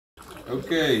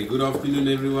Okay, good afternoon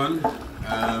everyone.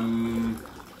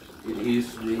 It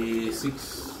is the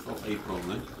 6th of April,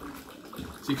 no?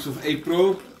 6th of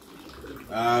April.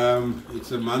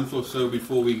 It's a month or so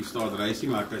before we start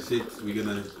racing. Like I said, we're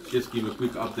gonna just give a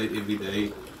quick update every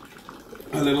day.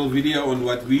 A little video on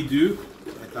what we do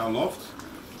at our loft.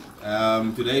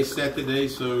 Today is Saturday,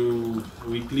 so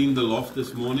we cleaned the loft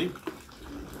this morning.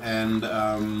 And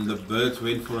the birds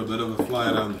went for a bit of a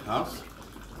fly around the house.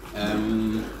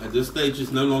 At this stage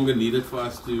it's no longer needed for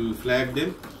us to flag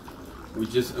them. We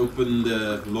just open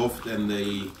the loft and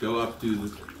they go up to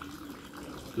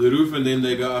the roof, and then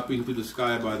they go up into the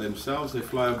sky by themselves. They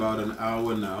fly about an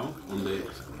hour now on their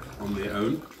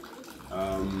own.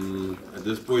 At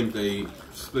this point they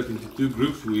split into two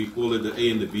groups. We call it the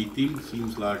A and the B team.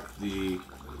 Seems like the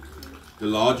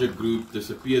larger group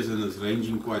disappears and is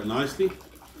ranging quite nicely.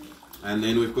 And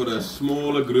then we've got a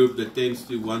smaller group that tends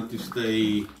to want to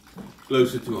stay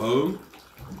closer to home.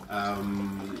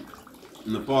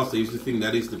 In the past I used to think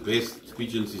that is the best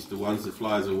pigeons, is the ones that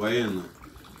flies away,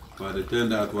 but it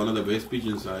turned out one of the best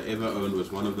pigeons I ever owned was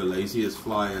one of the laziest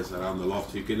flyers around the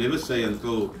loft. So you can never say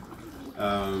until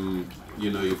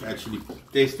you know, you've actually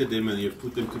tested them and you've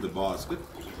put them to the basket.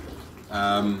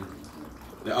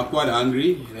 They are quite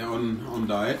hungry, they're on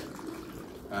diet.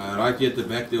 Right here at the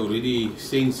back they're already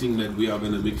sensing that we are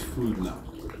going to mix food now.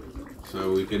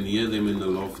 So we can hear them in the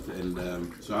loft, and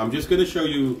so I'm just going to show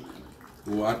you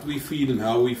what we feed and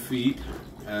how we feed.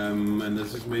 And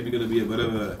this is maybe going to be a bit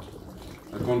of a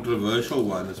controversial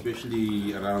one,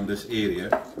 especially around this area.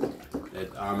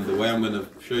 That the way I'm going to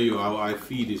show you how I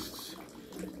feed is,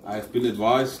 I've been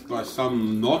advised by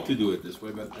some not to do it this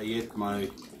way, but yet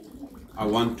I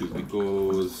want to,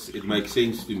 because it makes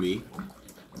sense to me.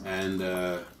 And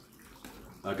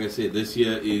like I said, this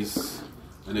year is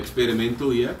an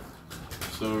experimental year.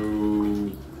 So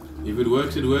if it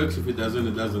works, it works. If it doesn't,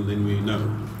 it doesn't. Then we know.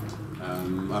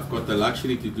 I've got the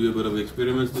luxury to do a bit of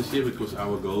experiments this year, because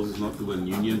our goal is not to win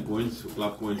union points or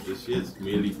club points this year. It's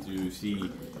merely to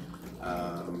see,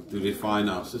 to refine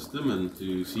our system and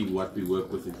to see what we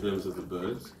work with in terms of the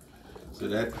birds. So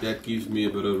that gives me a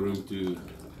bit of room to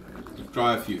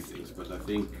try a few things. But I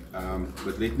think,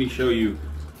 but let me show you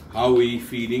how we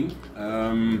feeding.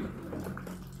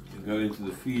 Go into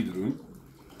the feed room.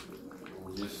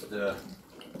 Just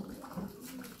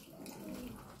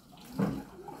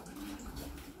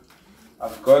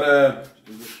I've got a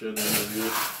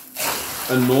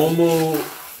normal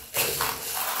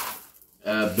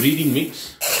breeding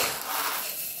mix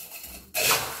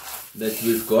that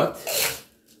we've got.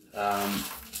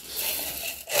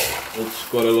 It's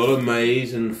got a lot of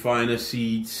maize and finer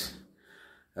seeds,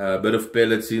 a bit of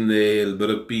pellets in there, a bit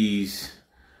of peas,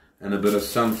 and a bit of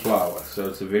sunflower. So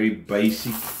it's a very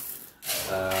basic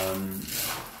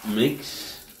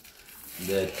mix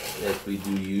that we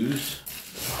do use.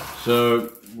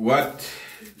 So what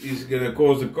is going to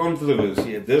cause a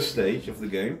controversy at this stage of the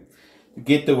game, to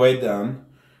get the weight down,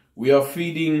 we are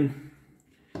feeding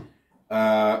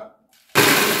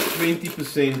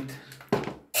 20%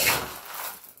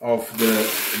 of the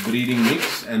breeding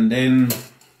mix, and then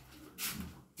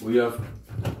we are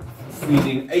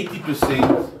feeding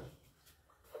 80%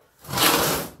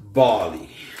 barley.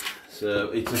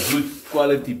 So it's a good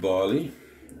quality barley.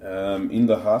 In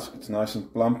the husk it's nice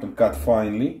and plump and cut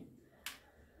finely,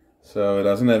 so it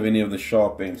doesn't have any of the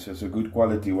sharp ends, so it's a good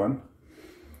quality one.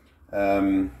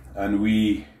 And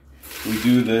we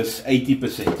do this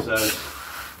 80%, so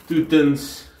 2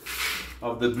 tins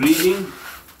of the breeding,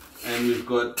 and we've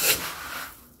got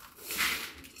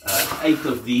 8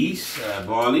 of these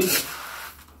barley,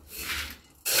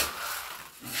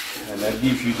 and that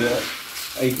gives you the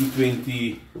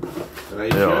 80-20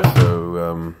 ratio. Yeah,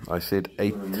 so I said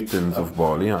 8 tins of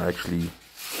barley. I actually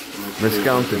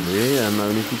miscounted there and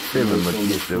only took 7, but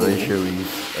yes, the ratio is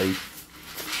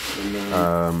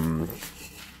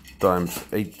 8 times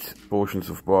 8 portions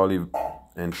of barley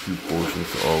and 2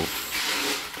 portions of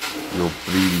your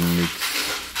breeding mix.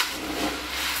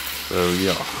 So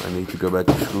yeah, I need to go back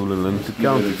to school and learn to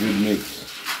count. A good mix.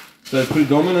 So it's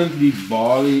predominantly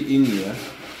barley in here.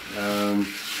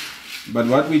 But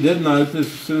what we did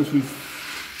notice, since we've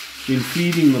been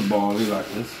feeding the barley like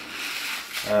this,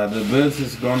 the birds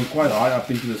has gone quite high up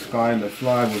into the sky and they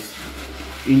fly with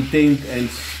intent and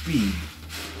speed.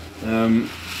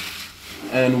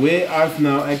 And where I've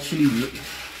now actually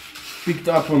picked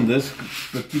up on this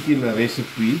particular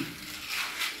recipe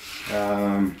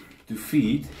to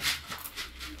feed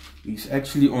is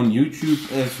actually on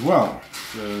YouTube as well.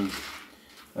 So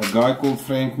a guy called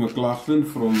Frank McLaughlin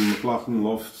from McLaughlin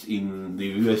Lofts in the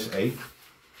USA.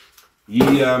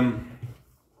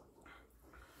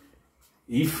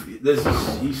 he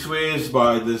swears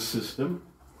by this system,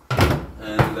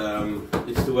 and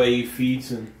it's the way he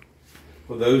feeds. And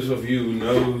for those of you who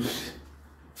knows,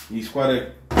 he's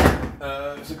quite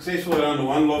a successful around the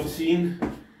one loft scene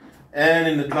and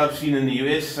in the club scene in the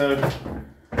US. So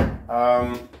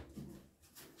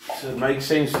it makes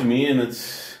sense to me, and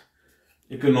it's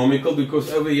economical,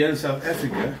 because over here in South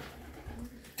Africa,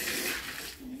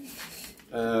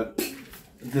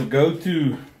 the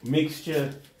go-to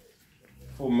mixture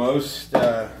for most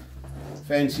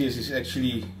fanciers is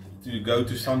actually to go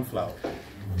to sunflower.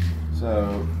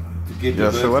 So to get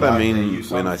yeah, so what I mean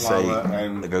when I say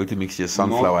the go-to mixture is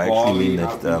sunflower, I actually mean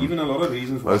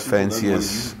that most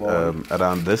fanciers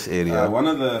around this area,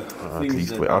 at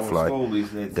least where I fly,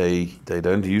 they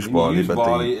don't use barley, but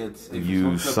they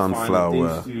use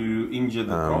sunflower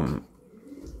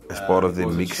as part of their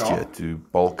mixture to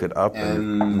bulk it up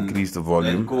and increase the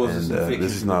volume. And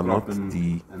this is not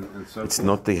it's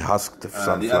not the husked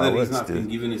sunflower,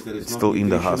 it's still in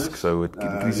the husk, so it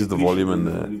increases the volume and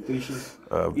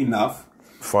the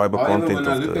fiber content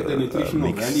of the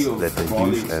mix that they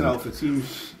use,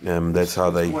 and that's how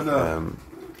they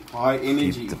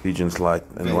keep the pigeons light.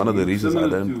 And one of the reasons I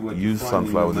don't use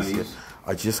sunflower this year,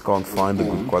 I just can't find a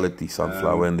good quality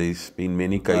sunflower, and there's been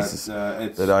many cases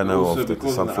that I know of that the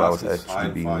sunflower has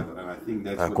actually been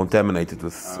contaminated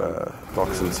with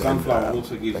toxins and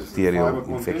bacterial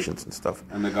infections and stuff.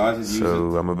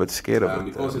 So I'm a bit scared of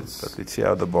it, but let's see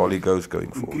how the barley goes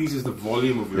going forward.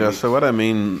 Yeah, so what I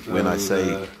mean when I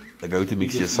say the go-to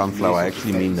mixture is sunflower, I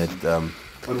actually mean that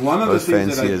most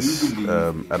fanciers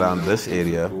around this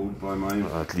area,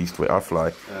 at least where I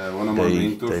fly,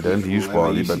 they don't use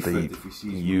barley, but they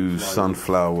use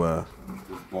sunflower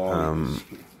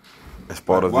as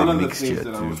part of their mixture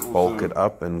to bulk it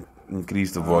up and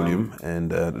increase the volume.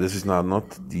 And this is not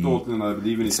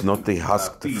the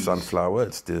husk of sunflower,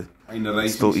 it's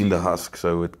still in the husk,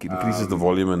 so it increases the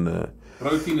volume and the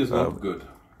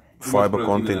fiber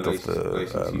content of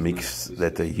the mix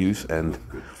that they use, and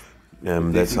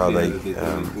that's how they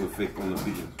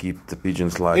keep the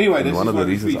pigeons light. And one of the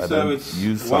reasons I don't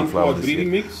use sunflower this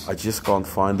year, I just can't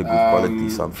find a good quality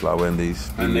sunflower, and there's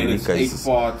been many cases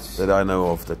that I know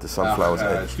of that the sunflower is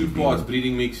actually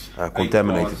being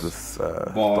contaminated with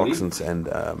toxins and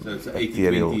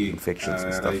bacterial infections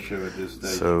and stuff.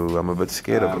 So I'm a bit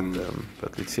scared of it,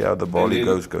 but let's see how the barley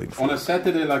goes going forward. On a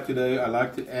Saturday like today, I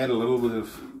like to add a little bit of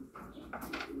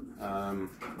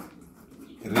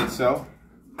red cell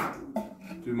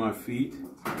to my feed.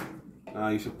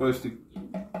 You're supposed to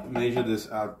measure this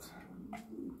out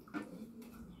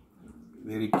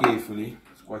very carefully.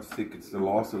 It's quite thick, it's the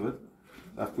last of it.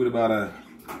 I've put about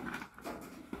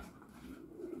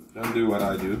don't do what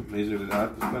I do, measure it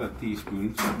out, it's about a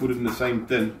teaspoon. So I put it in the same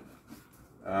tin.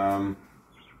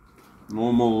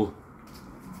 Normal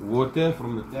water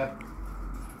from the tap.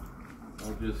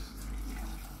 I'll just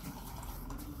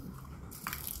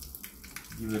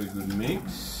give it a good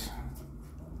mix,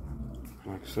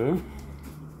 like so.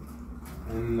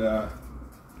 And as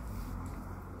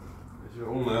you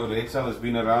all know, red cell has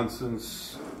been around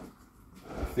since,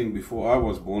 I think, before I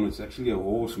was born. It's actually a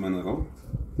horse mineral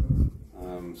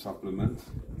supplement,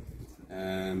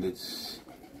 and it's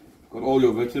got all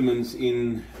your vitamins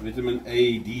in, vitamin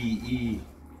A, D, E,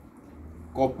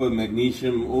 copper,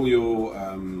 magnesium, all your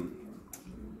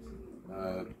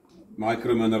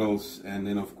micro minerals. And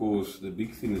then of course the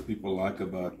big thing that people like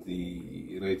about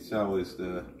the red cell is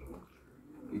the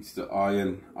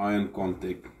iron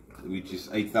content, which is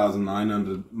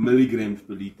 8,900 milligrams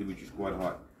per liter, which is quite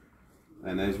high.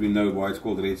 And as we know why it's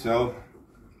called red cell,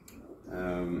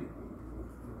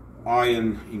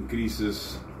 iron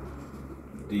increases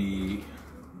the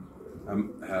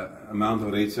amount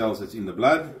of red cells that's in the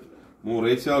blood. More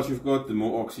red cells you've got, the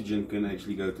more oxygen can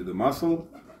actually go to the muscle,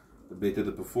 the better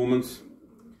the performance.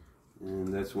 And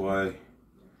that's why,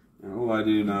 and all I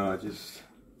do now, I just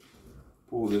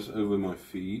pour this over my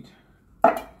feed.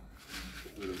 A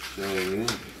bit of gel there.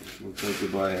 We'll take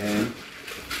it by hand,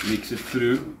 mix it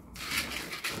through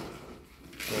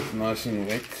so it's nice and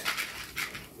wet.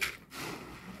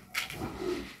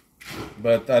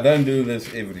 But I don't do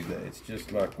this every day, it's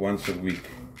just like once a week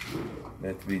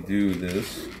that we do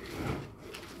this.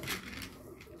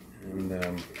 And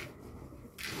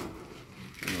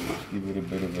just give it a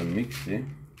bit of a mix there.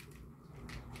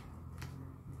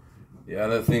 The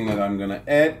other thing that I'm going to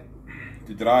add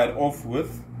to dry it off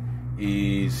with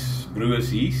is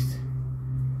brewer's yeast.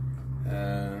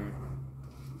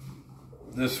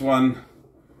 This one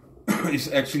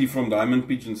is actually from Diamond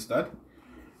Pigeon Stud,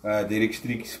 Derek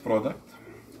Streek's product,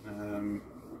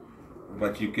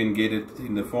 but you can get it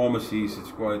in the pharmacies.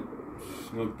 It's quite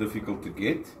not difficult to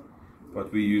get,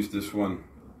 but we use this one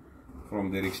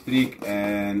from Derek Streak.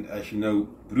 And as you know,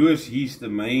 brewer's yeast, the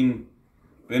main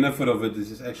benefit of it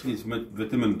is actually it's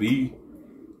vitamin B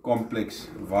complex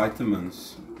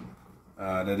vitamins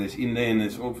that is in there, and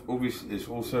it's obviously is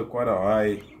also quite a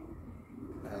high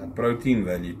protein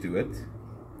value to it.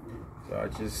 So I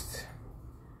just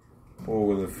pour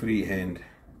with a free hand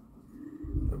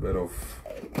a bit of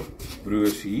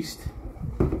brewer's yeast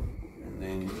and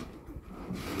then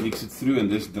mix it through,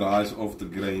 and this dries off the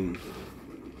grain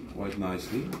quite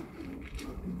nicely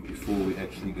before we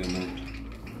actually gonna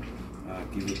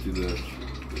give it to the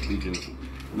pigeons.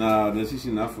 Now this is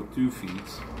enough for 2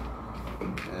 feeds,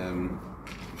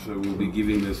 so we'll be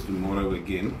giving this tomorrow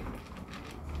again.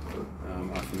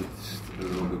 I think it's a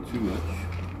little bit too much.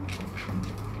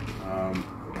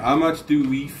 How much do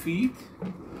we feed?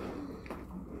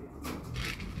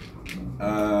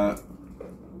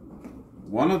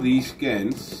 One of these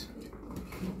cans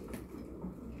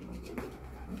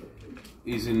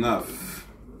is enough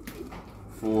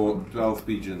for 12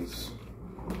 pigeons.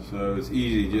 So it's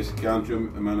easy, just count your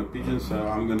amount of pigeons. So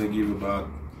I'm gonna give about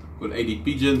 80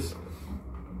 pigeons.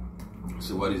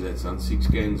 So what is that, son? 6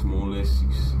 cans more or less,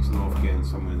 6.5 cans,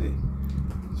 somewhere there.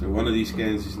 So one of these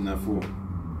cans is enough for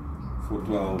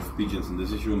 12 pigeons, and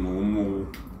this is your normal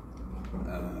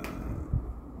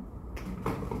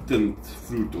tint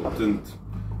fruit or tint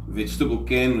vegetable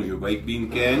can, or your baked bean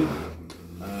can.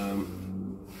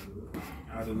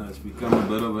 I don't know, it's become a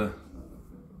bit of a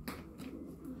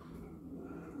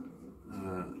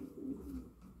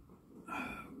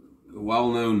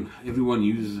well-known, everyone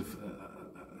uses a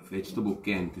vegetable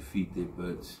can to feed their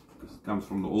birds, because it comes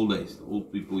from the old days. The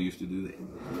old people used to do that.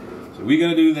 So we're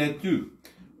going to do that too.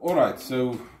 Alright,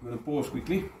 so I'm going to pause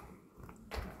quickly.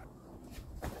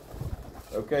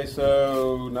 Okay,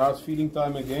 so now it's feeding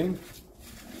time again.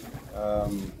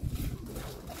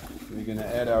 We're going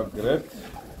to add our grit.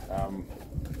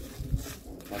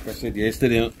 Like I said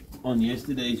yesterday, on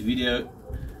yesterday's video,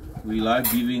 we like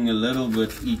giving a little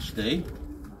bit each day.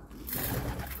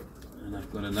 And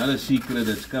I've got another secret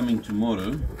that's coming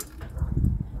tomorrow.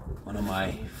 One of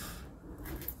my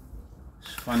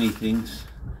funny things.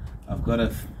 I've got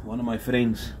one of my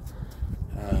friends,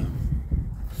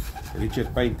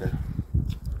 Richard Painter.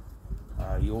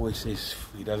 He always says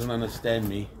he doesn't understand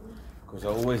me because I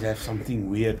always have something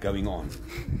weird going on.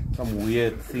 Some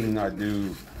weird thing I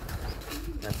do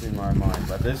that's in my mind.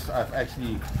 But this I've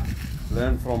actually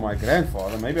learned from my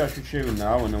grandfather. Maybe I should share it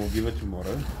now and then we'll give it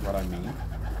tomorrow, what I mean.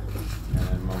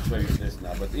 And I'll show you this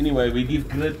now. But anyway, we give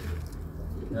grit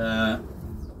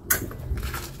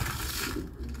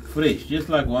fresh, just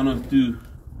like 1 or 2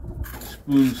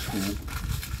 spoonsful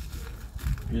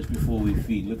just before we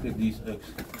feed. Look at these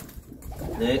eggs.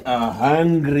 They are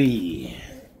hungry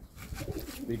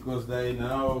because they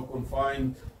now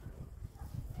confined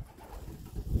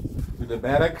to the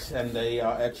barracks and they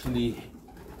are actually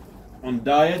on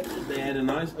diet. They had a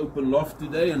nice open loft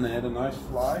today and they had a nice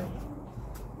fly.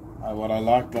 What I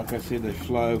like I said, they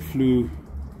flew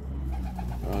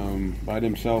by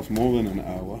themselves more than an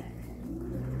hour.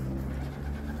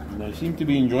 And they seem to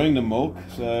be enjoying the milk.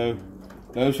 So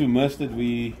those who missed it,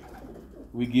 we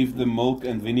give them milk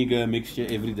and vinegar mixture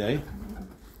every day.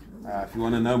 If you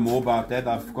want to know more about that,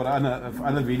 I've got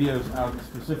other videos out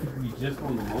specifically just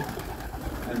on the milk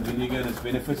and vinegar and its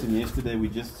benefits. And yesterday we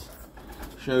just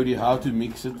showed you how to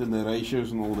mix it and the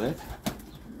ratios and all that.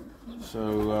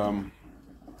 So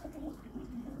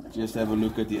just have a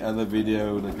look at the other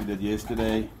video that we did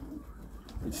yesterday.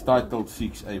 It's titled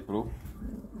 6 April,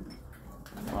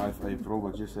 5 April,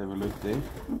 but just have a look there.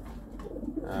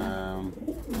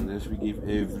 And this we give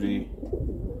every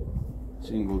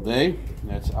single day.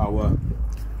 That's our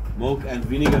milk and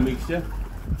vinegar mixture.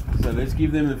 So let's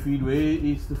give them the feed. Where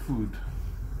is the food?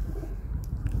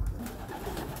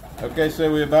 Okay,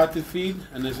 so we're about to feed,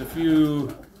 and there's a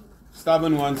few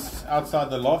stubborn ones outside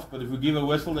the loft, but if we give a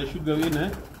whistle they should go in,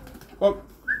 eh? Pop.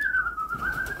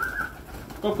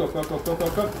 Pop, pop, pop, pop, pop,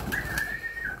 pop, pop.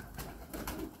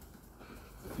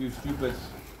 A few stupids.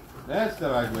 That's the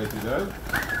right way to go.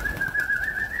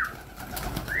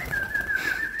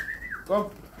 Come.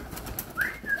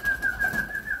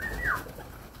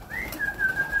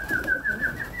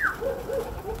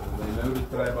 They know the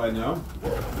try by now.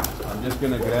 I'm just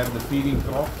going to grab the feeding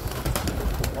troughs.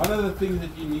 One of the things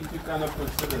that you need to kind of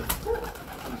consider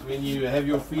is when you have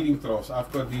your feeding troughs.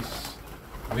 I've got these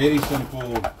very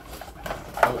simple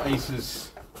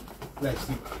Oasis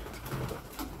plastic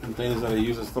containers that I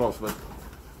use as troughs, but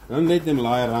don't let them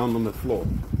lie around on the floor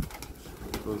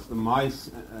because the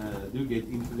mice do get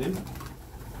into them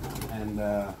and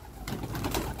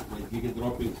they bigger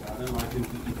droppings. I don't like them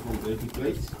to eat from dirty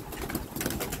plates.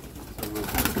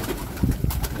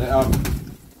 So they are,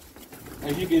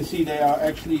 as you can see, they are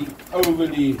actually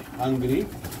overly hungry.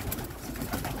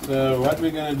 So what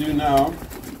we're going to do now,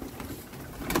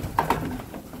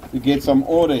 to get some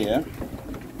order here,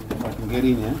 if I can get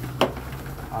in here,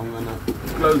 I'm going to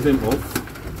close them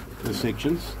off, the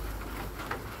sections.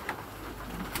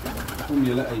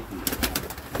 Formula 80.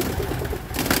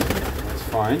 That's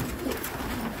fine.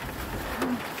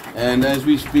 And as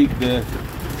we speak, is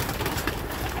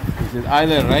it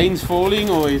either rain's falling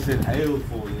or is it hail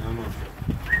falling? I'm not sure.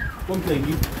 Come, thank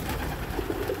you.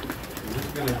 I'm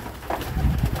just going to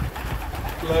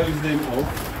close them off.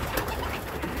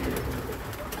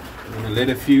 I'm going to let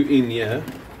a few in here.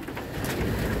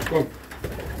 Kom,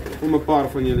 kom 'n paar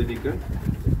van julle die kant.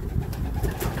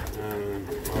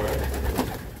 Alright.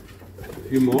 A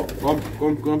few more. Kom.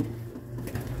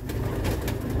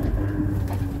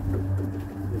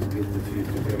 Let's get the few to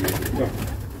come in. Kom.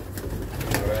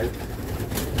 Alright.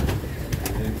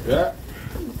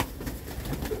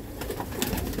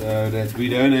 So that we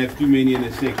don't have too many in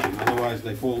a section, otherwise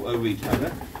they fall over each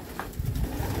other.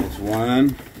 That's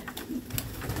one.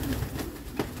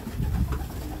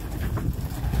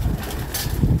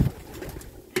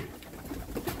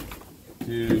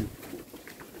 Two,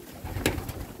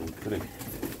 three.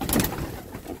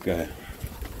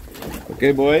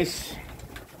 Okay, boys.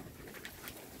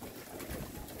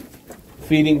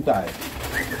 Feeding time.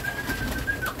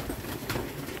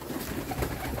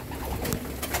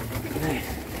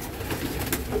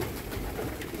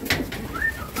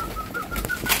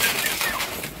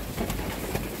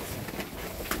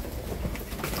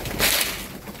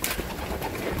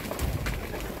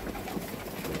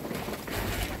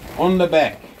 On the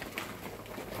back.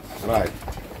 Right.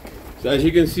 So as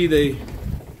you can see, they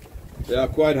are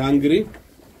quite hungry.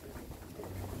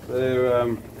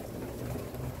 There's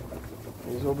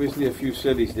obviously a few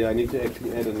sillies there. I need to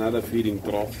actually add another feeding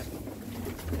trough.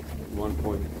 1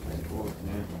 point.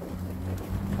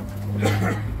 Yeah.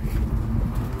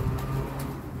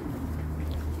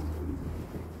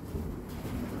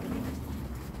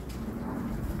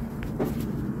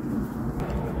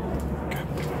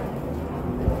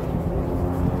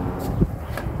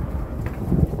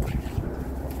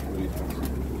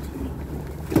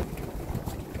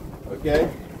 Okay.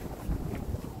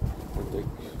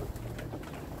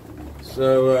 So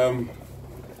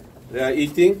they are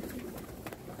eating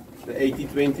the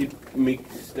 80-20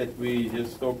 mix that we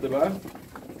just talked about,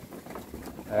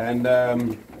 and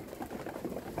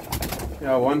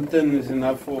yeah, 1 tin is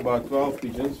enough for about 12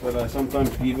 pigeons, but I sometimes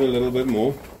give a little bit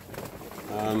more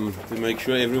to make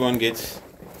sure everyone gets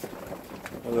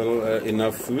a little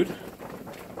enough food.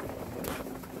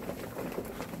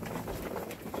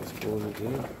 Just pause it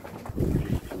here.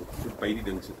 Beide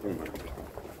ding sit onder.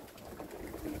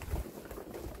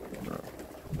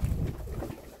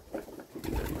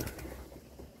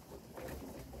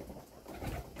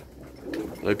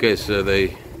 Okay, so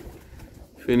they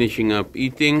finishing up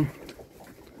eating.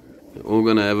 They're all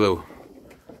gonna have a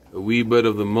wee bit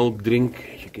of the milk drink,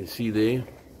 as you can see there.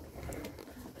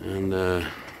 And I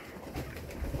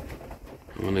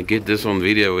wanna get this on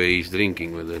video where he's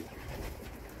drinking with it.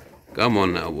 Come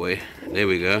on now, boy. There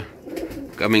we go.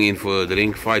 Coming in for a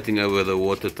drink, fighting over the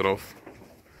water trough.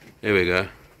 There we go.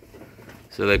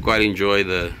 So they quite enjoy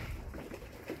the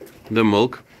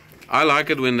milk. I like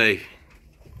it when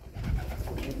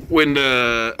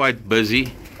they're quite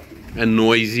busy and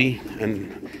noisy,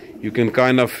 and you can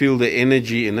kind of feel the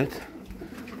energy in it.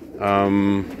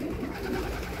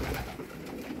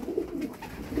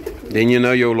 Then you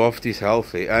know your loft is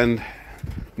healthy. And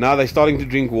now they're starting to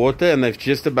drink water, and they've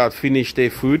just about finished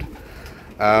their food.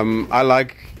 I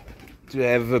like to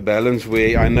have a balance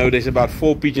where I know there's about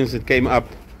 4 pigeons that came up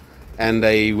and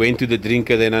they went to the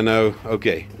drinker, then I know,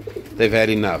 okay, they've had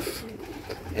enough.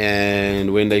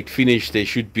 And when they finish, there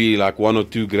should be like 1 or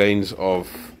 2 grains of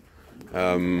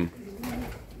 1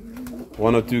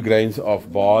 or 2 grains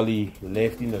of barley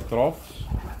left in the troughs,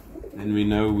 then we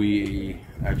know we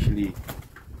actually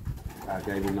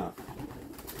gave enough.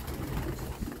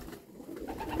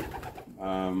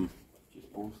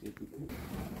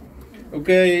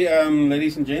 Okay,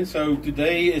 ladies and gents, so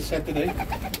today is Saturday.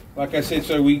 Like I said,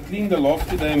 so we cleaned the loft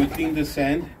today and we cleaned the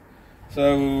sand.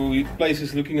 So the place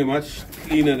is looking much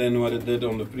cleaner than what it did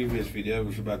on the previous video. It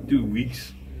was about 2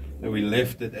 weeks that we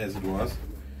left it as it was.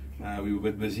 We were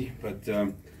a bit busy, but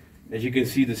as you can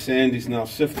see, the sand is now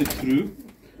sifted through.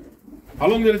 How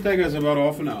long did it take us? About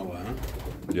half an hour, huh?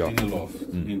 Yeah. In the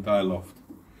loft, the entire loft.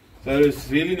 So it's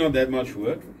really not that much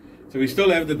work. So we still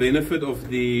have the benefit of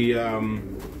the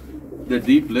the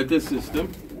deep litter system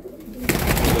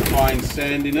with the fine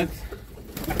sand in it.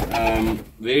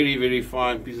 Very, very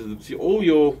fine pieces of, see, all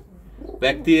your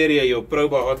bacteria, your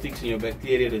probiotics and your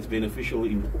bacteria that's beneficial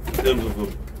in terms of a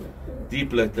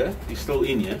deep litter is still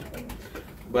in here,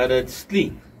 but it's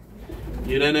clean.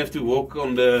 You don't have to walk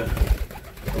on the,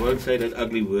 I won't say that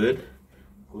ugly word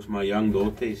because my young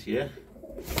daughter is here.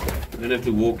 You don't have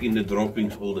to walk in the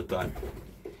droppings all the time,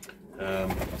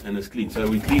 and it's clean. So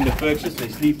we clean the purchase.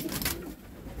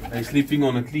 They're sleeping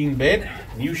on a clean bed,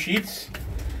 new sheets.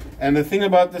 And the thing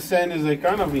about the sand is they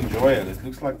kind of enjoy it. It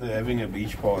looks like they're having a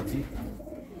beach party.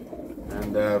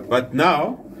 And but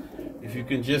now, if you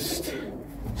can just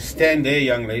stand there,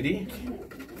 young lady.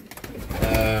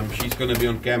 She's going to be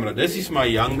on camera. This is my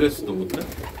youngest daughter.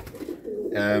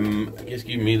 Just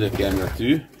give me the camera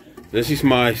too. This is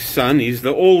my son. He's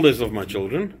the oldest of my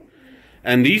children.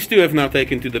 And these two have now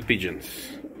taken to the pigeons.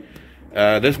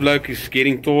 This bloke is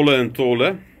getting taller and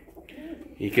taller.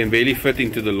 He can barely fit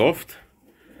into the loft.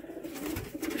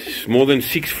 He's more than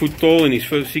 6 foot tall and he's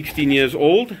 16 years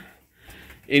old.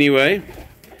 Anyway,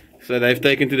 so they've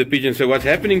taken to the pigeons. So what's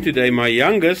happening today, my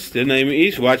youngest, the name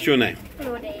is, what's your name?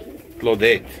 Claudette.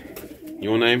 Claudette.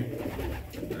 Your name?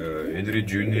 Henry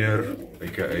Jr.,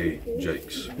 aka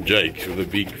Jakes. Jakes, with a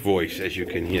big voice, as you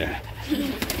can hear.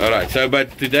 Alright, so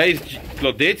but today's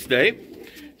Claudette's day.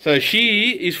 So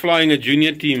she is flying a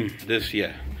junior team this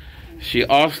year. She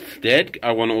asked, Dad,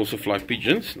 I want to also fly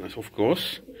pigeons. That's of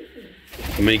course.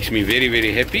 It makes me very,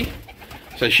 very happy.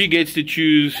 So she gets to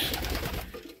choose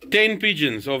 10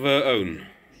 pigeons of her own.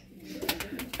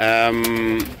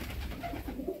 And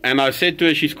I said to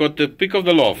her, she's got the pick of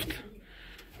the loft.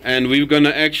 And we're going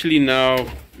to actually now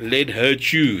let her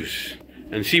choose.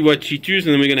 And see what she chooses.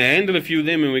 And then we're going to handle a few of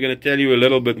them. And we're going to tell you a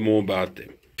little bit more about them.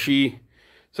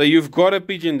 So you've got a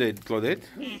pigeon there, Claudette?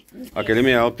 Okay, let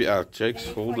me help you out.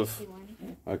 Jakes, hold the...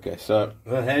 Okay, so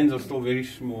her hands are still very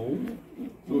small.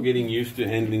 Still getting used to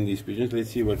handling these pigeons. Let's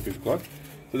see what we've got.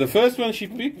 So the first one she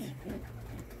picked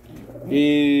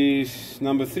is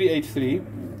number 383.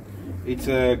 It's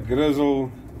a grizzle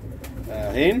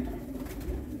hen.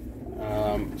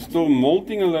 Still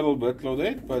molting a little bit,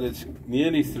 Claudette, but it's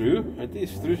nearly through. It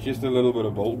is through, just a little bit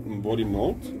of body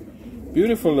molt.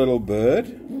 Beautiful little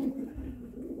bird.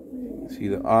 See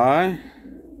the eye,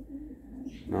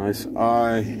 nice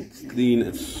eye, it's clean,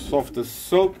 it's soft as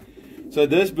silk. So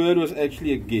this bird was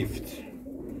actually a gift.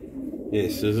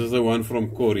 Yes, this is the one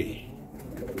from Corey,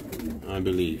 I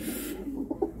believe.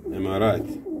 Am I right?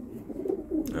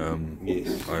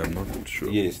 Yes. I am not sure.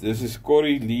 Yes, this is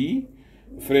Corey Lee,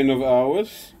 a friend of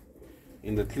ours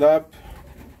in the club.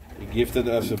 He gifted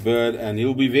us a bird and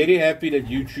he'll be very happy that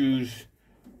you choose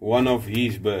one of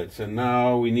his birds. And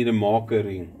now we need a marker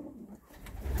ring.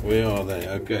 Where are they?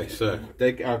 Okay, so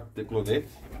take out the Claudette.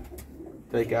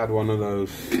 Take out one of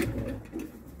those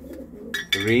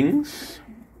rings.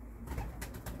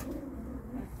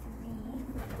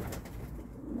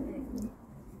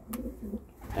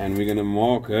 And we're going to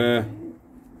mark her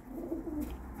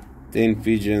 10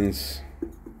 pigeons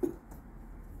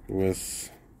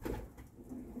with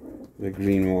the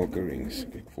green marker rings.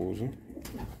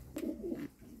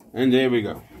 And there we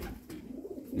go.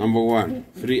 Number 1,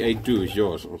 382 is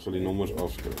yours. Ons sal die nommers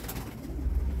afskryf.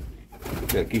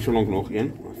 Okay, kies so lank nog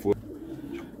een.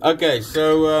 Okay,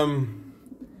 so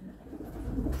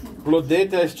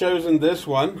Claudette has chosen this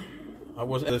one. I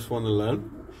was this one alone.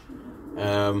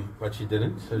 But she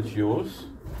didn't, so it's yours.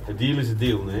 A deal is a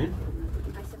deal, no?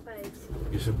 I suppose.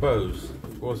 You suppose.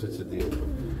 Of course it's a deal.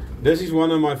 This is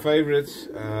one of my favorites.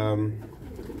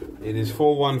 It is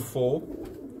 414.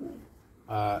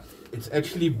 It's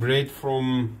actually bred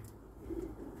from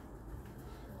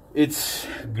its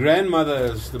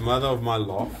grandmother's, the mother of my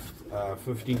loft,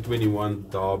 1521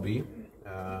 Derby.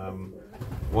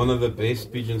 One of the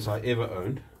best pigeons I ever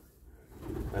owned,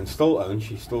 and still own.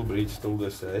 She still breeds till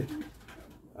this day.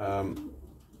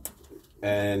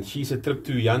 And she's a trip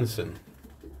to Janssen.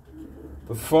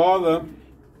 The father,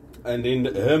 and then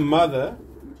her mother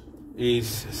is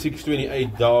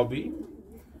 628 Derby.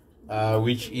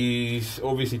 Which is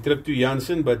obviously trip to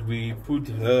Janssen, but we put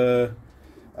her,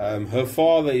 her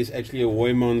father is actually a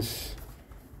Hoymans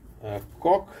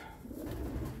cock,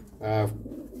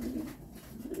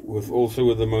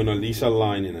 with the Mona Lisa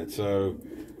line in it. So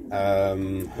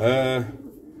her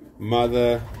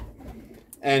mother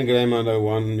and grandmother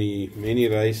won me many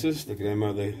races. The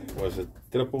grandmother was a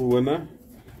triple winner,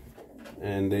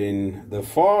 and then the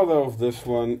father of this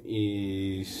one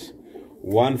is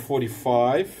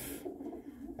 145.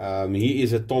 He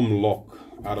is a Tom Lock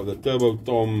out of the Turbo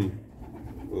Tom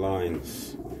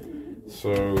lines.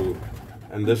 So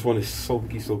And this one is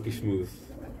silky smooth.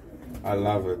 I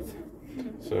love it.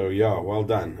 So yeah, well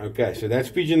done. Okay, so that's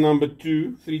pigeon number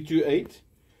 328.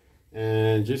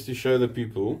 And just to show the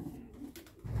people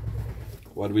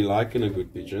what we like in a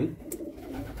good pigeon,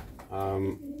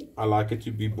 I like it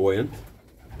to be buoyant,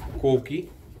 corky,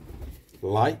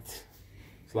 light.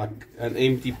 It's like an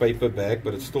empty paper bag,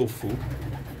 but it's still full.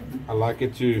 I like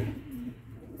it to,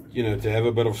 you know, to have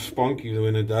a bit of spunk.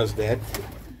 When it does that,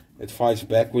 it fights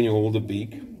back when you hold the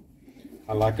beak.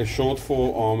 I like a short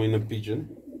forearm in a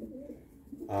pigeon.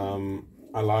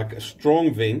 I like a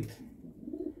strong vent,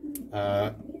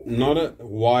 not a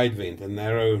wide vent, a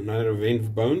narrow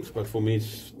vent bones, but for me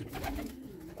it's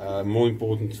more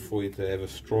important for it to have a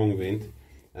strong vent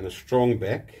and a strong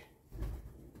back,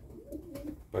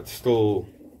 but still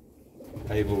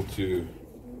able to,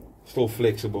 still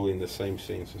flexible in the same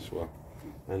sense as well.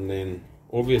 And then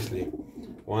obviously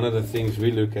one of the things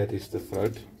we look at is the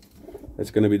throat. It's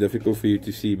going to be difficult for you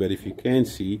to see, but if you can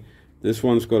see, this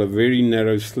one's got a very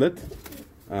narrow slit,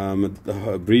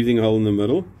 a breathing hole in the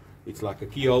middle. It's like a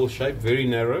keyhole shape, very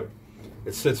narrow.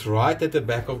 It sits right at the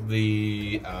back of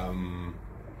the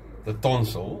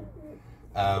tonsil.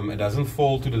 It doesn't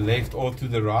fall to the left or to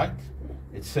the right.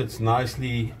 It sits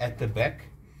nicely at the back.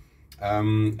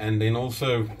 And then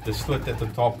also the slit at the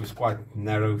top is quite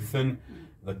narrow, thin.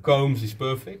 The combs is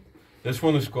perfect. This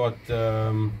one has got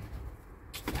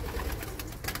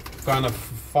kind of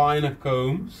finer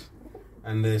combs,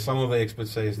 and some of the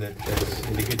experts say that's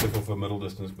indicative of a middle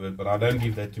distance bird, but I don't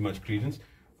give that too much credence.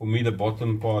 For me, the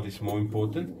bottom part is more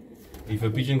important. If a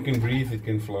pigeon can breathe, it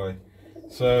can fly.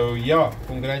 So yeah,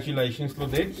 congratulations,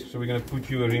 Claudette. So we're going to put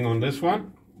you a ring on this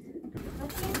one.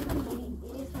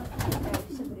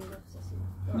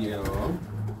 Ja,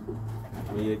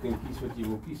 maar jy kan kies wat jy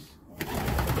wil kies.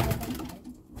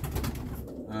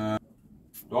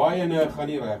 Daai ene gaan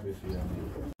nie reg wees vir jou nie.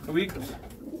 Gewicht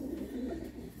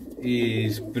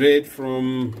is bred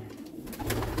from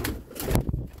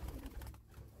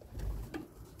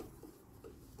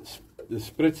the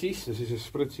Spritzies. This is a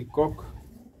Spritzie cock,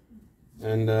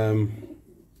 and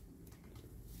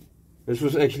this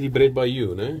was actually bred by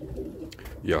you, no?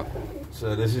 Yeah.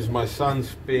 So this is my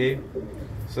son's pair.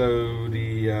 So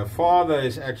the father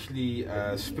is actually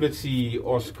a Spritzie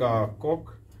Oscar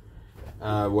cock.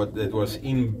 What that was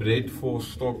inbred for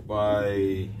stock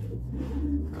by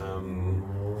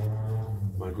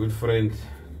my good friend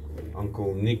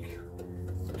Uncle Nick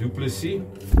Duplessis.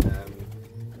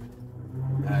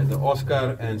 The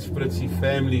Oscar and Spritzie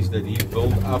families that he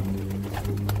built up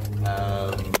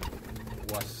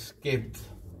was kept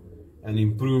and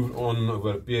improved on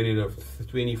over a period of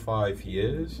 25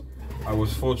 years. I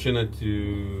was fortunate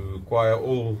to acquire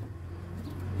all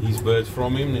his birds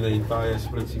from him, the entire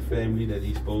Spritzie family that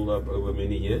he's built up over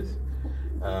many years,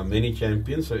 many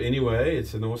champions. So anyway,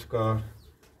 it's an Oscar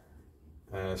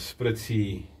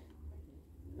Spritzie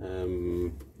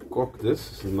cock.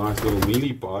 This is a nice little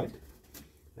mealy pied,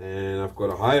 and I've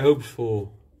got high hopes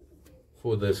for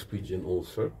this pigeon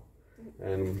also.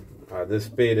 And this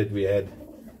pair that we had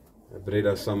bred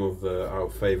us some of our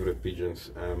favorite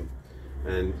pigeons,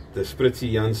 and the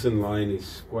Spritzie Janssen line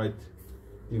is quite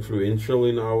influential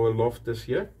in our loft this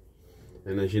year.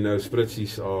 And as you know,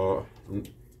 Spritzies are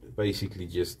basically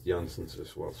just Janssens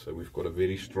as well, so we've got a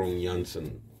very strong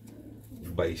Janssen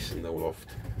base in the loft.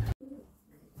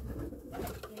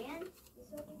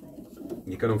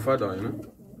 Je kan hem vat daai, né?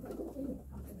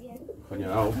 Gaan jy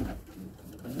help?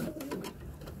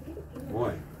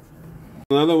 Mooi.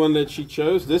 Another one that she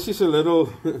chose. This is a little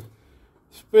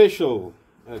special,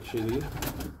 actually.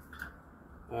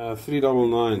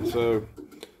 399. So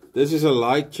this is a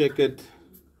light checkered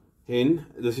hen.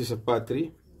 This is a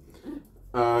patrie.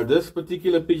 This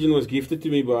particular pigeon was gifted to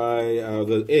me by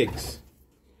the eggs.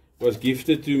 Was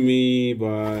gifted to me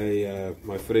by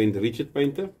my friend Richard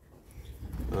Painter.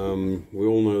 We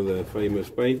all know the famous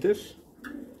painters.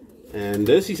 And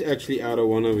this is actually out of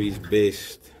one of his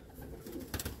best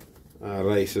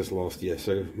races last year.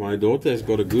 So my daughter has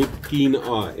got a good keen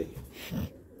eye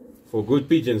for good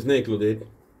pigeons, né, Claudette?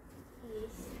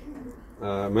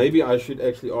 Maybe I should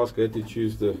actually ask her to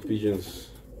choose the pigeons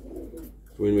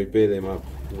when we pair them up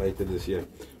later this year.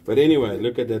 But anyway,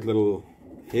 look at that little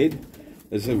head.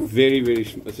 It's a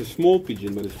it's a small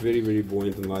pigeon, but it's very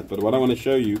buoyant and light. But what I want to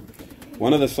show you,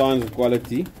 one of the signs of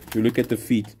quality, if you look at the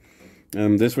feet,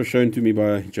 this was shown to me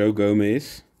by Joe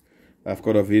Gomez. I've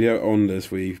got a video on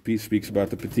this where he speaks about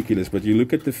the particulars, but you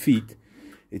look at the feet,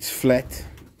 it's flat,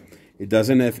 it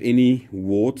doesn't have any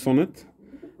warts on it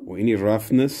or any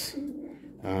roughness.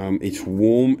 It's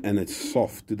warm and it's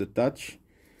soft to the touch.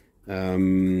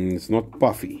 It's not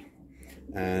puffy.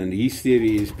 And his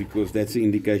theory is because that's an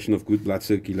indication of good blood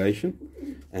circulation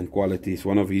and quality. Is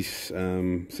one of his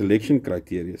selection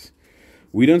criteria.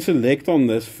 We don't select on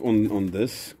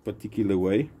this particular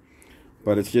way,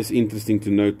 but it's just interesting to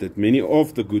note that many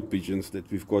of the good pigeons that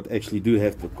we've got actually do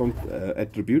have the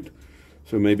attribute.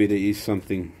 So maybe there is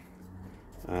something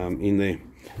in there.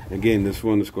 Again, this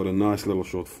one has got a nice little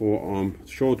short forearm,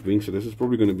 short wing, so this is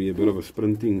probably going to be a bit of a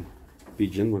sprinting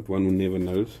pigeon, but one who never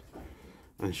knows.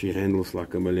 And she handles like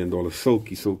 $1 million,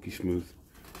 silky smooth.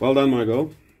 Well done, my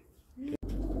girl.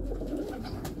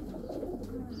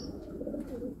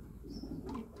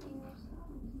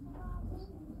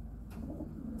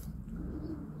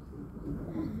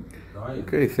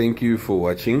 Okay, thank you for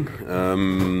watching.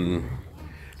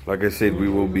 Like I said, we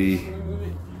will be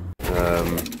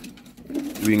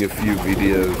doing a few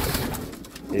videos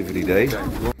every day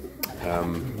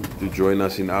to join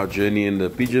us in our journey in the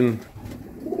pigeon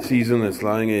season that's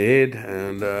lying ahead.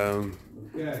 And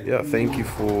yeah, thank you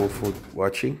for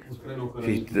watching. If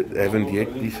you haven't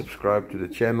yet, please subscribe to the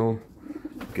channel.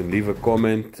 You can leave a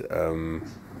comment.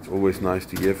 It's always nice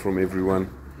to hear from everyone.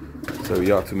 So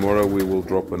yeah, tomorrow we will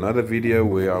drop another video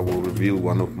where I will reveal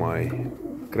one of my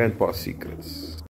grandpa's secrets.